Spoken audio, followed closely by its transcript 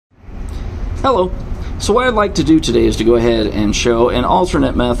Hello. So what I'd like to do today is to go ahead and show an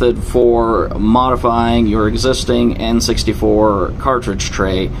alternate method for modifying your existing N64 cartridge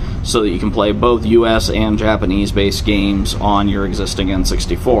tray so that you can play both US and Japanese based games on your existing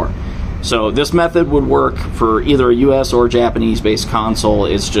N64. So this method would work for either a US or Japanese based console.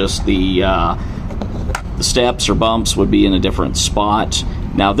 It's just the steps or bumps would be in a different spot.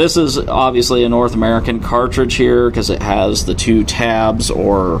 Now this is obviously a North American cartridge here because it has the two tabs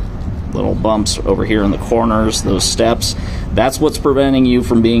or little bumps over here in the corners, those steps. That's what's preventing you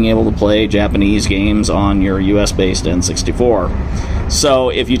from being able to play Japanese games on your US-based N64. So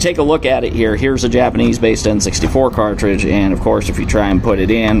if you take a look at it here, here's a Japanese-based N64 cartridge, and of course if you try and put it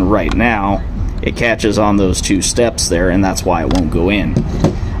in right now, it catches on those two steps there, and that's why it won't go in.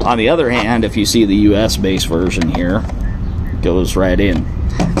 On the other hand, if you see the US-based version here, it goes right in.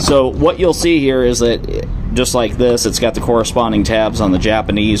 So what you'll see here is that just like this, it's got the corresponding tabs on the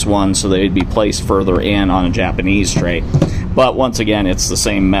Japanese one, so they'd be placed further in on a Japanese tray. But once again, it's the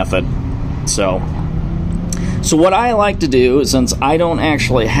same method. So what I like to do, since I don't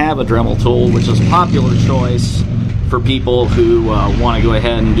actually have a Dremel tool, which is a popular choice for people who want to go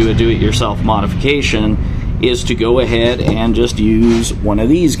ahead and do a do-it-yourself modification, is to go ahead and just use one of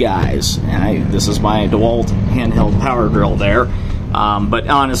these guys. And this is my DeWalt handheld power drill there. But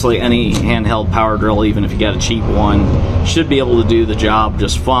honestly, any handheld power drill, even if you got a cheap one, should be able to do the job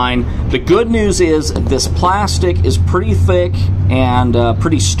just fine. The good news is this plastic is pretty thick and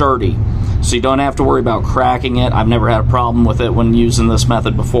pretty sturdy, so you don't have to worry about cracking it. I've never had a problem with it when using this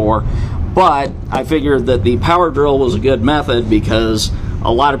method before, but I figured that the power drill was a good method because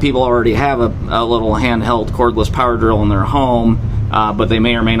a lot of people already have a little handheld cordless power drill in their home, but they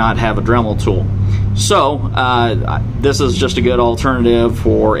may or may not have a Dremel tool. So this is just a good alternative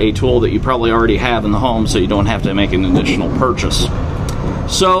for a tool that you probably already have in the home, so you don't have to make an additional purchase.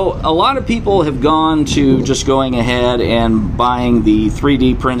 So a lot of people have gone to just going ahead and buying the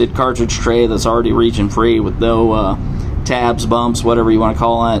 3D printed cartridge tray that's already region free with no tabs, bumps, whatever you want to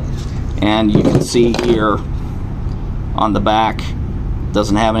call it. And you can see here on the back,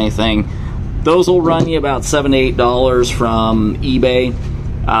 doesn't have anything. Those will run you about $7 to $8 from eBay.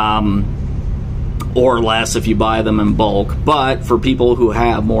 Or less if you buy them in bulk. But for people who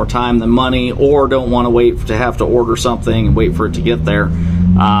have more time than money or don't want to wait to have to order something and wait for it to get there,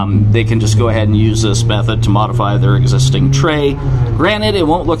 they can just go ahead and use this method to modify their existing tray. Granted, it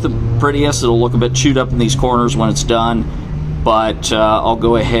won't look the prettiest. It'll look a bit chewed up in these corners when it's done, but I'll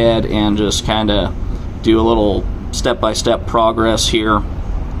go ahead and just kind of do a little step-by-step progress here.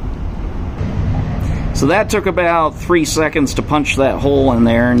 So that took about 3 seconds to punch that hole in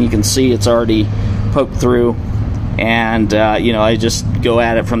there, and you can see it's already poked through. And you know, I just go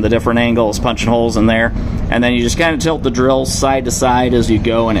at it from the different angles, punching holes in there, and then you just kind of tilt the drill side to side as you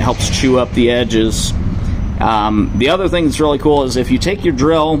go, and it helps chew up the edges. The other thing that's really cool is if you take your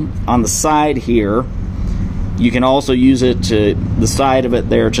drill on the side here, you can also use it to the side of it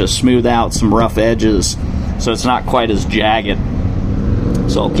there to smooth out some rough edges, so it's not quite as jagged.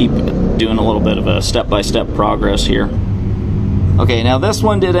 So I'll keep doing a little bit of a step-by-step progress here. Okay, now this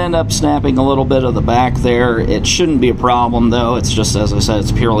one did end up snapping a little bit of the back there. It shouldn't be a problem though. It's just, as I said,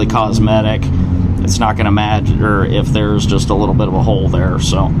 it's purely cosmetic. It's not going to matter if there's just a little bit of a hole there.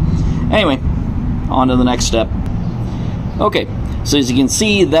 So anyway, on to the next step. Okay, so as you can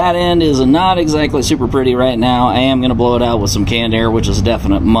see, that end is not exactly super pretty right now. I am going to blow it out with some canned air, which is a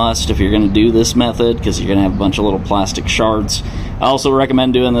definite must if you're going to do this method, because you're going to have a bunch of little plastic shards. I also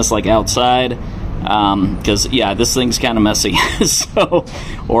recommend doing this like outside, because yeah, this thing's kind of messy. So,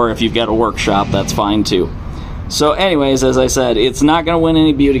 or if you've got a workshop, that's fine too. So anyways, as I said, it's not going to win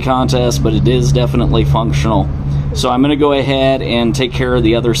any beauty contest, but it is definitely functional. So I'm going to go ahead and take care of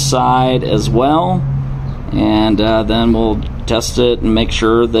the other side as well, and then we'll test it and make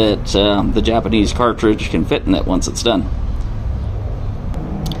sure that the Japanese cartridge can fit in it once it's done.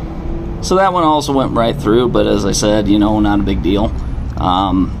 So that one also went right through, but as I said, you know, not a big deal.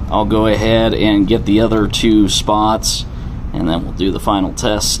 I'll go ahead and get the other two spots, and then we'll do the final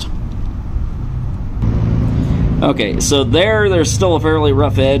test. Okay, so there's still a fairly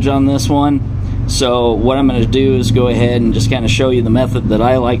rough edge on this one. So what I'm going to do is go ahead and just kind of show you the method that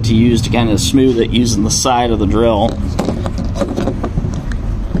I like to use to kind of smooth it using the side of the drill.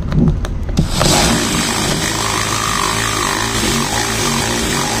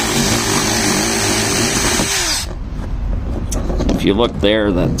 If you look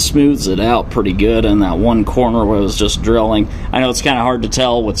there, that smooths it out pretty good in that one corner where it was just drilling. I know it's kind of hard to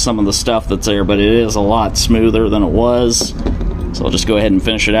tell with some of the stuff that's there, but it is a lot smoother than it was. So I'll just go ahead and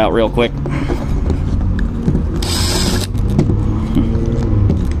finish it out real quick.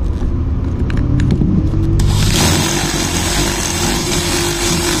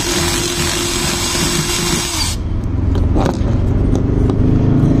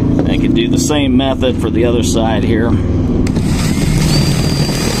 same method for the other side here.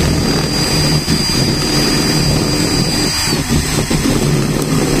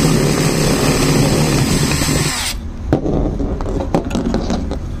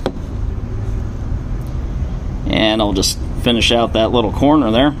 And I'll just finish out that little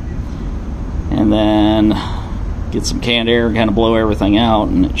corner there, and then get some canned air, kind of blow everything out,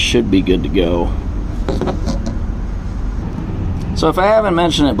 and it should be good to go. So if I haven't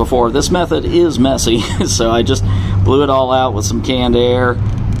mentioned it before, this method is messy. So I just blew it all out with some canned air,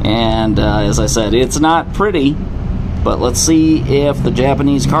 and as I said, it's not pretty, but let's see if the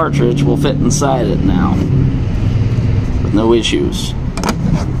Japanese cartridge will fit inside it now with no issues.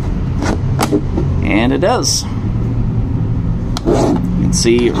 And it does. You can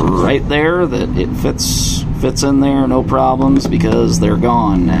see right there that it fits in there, no problems, because they're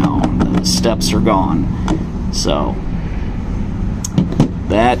gone now. The steps are gone. So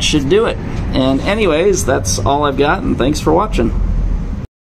that should do it. And anyways, that's all I've got, and thanks for watching.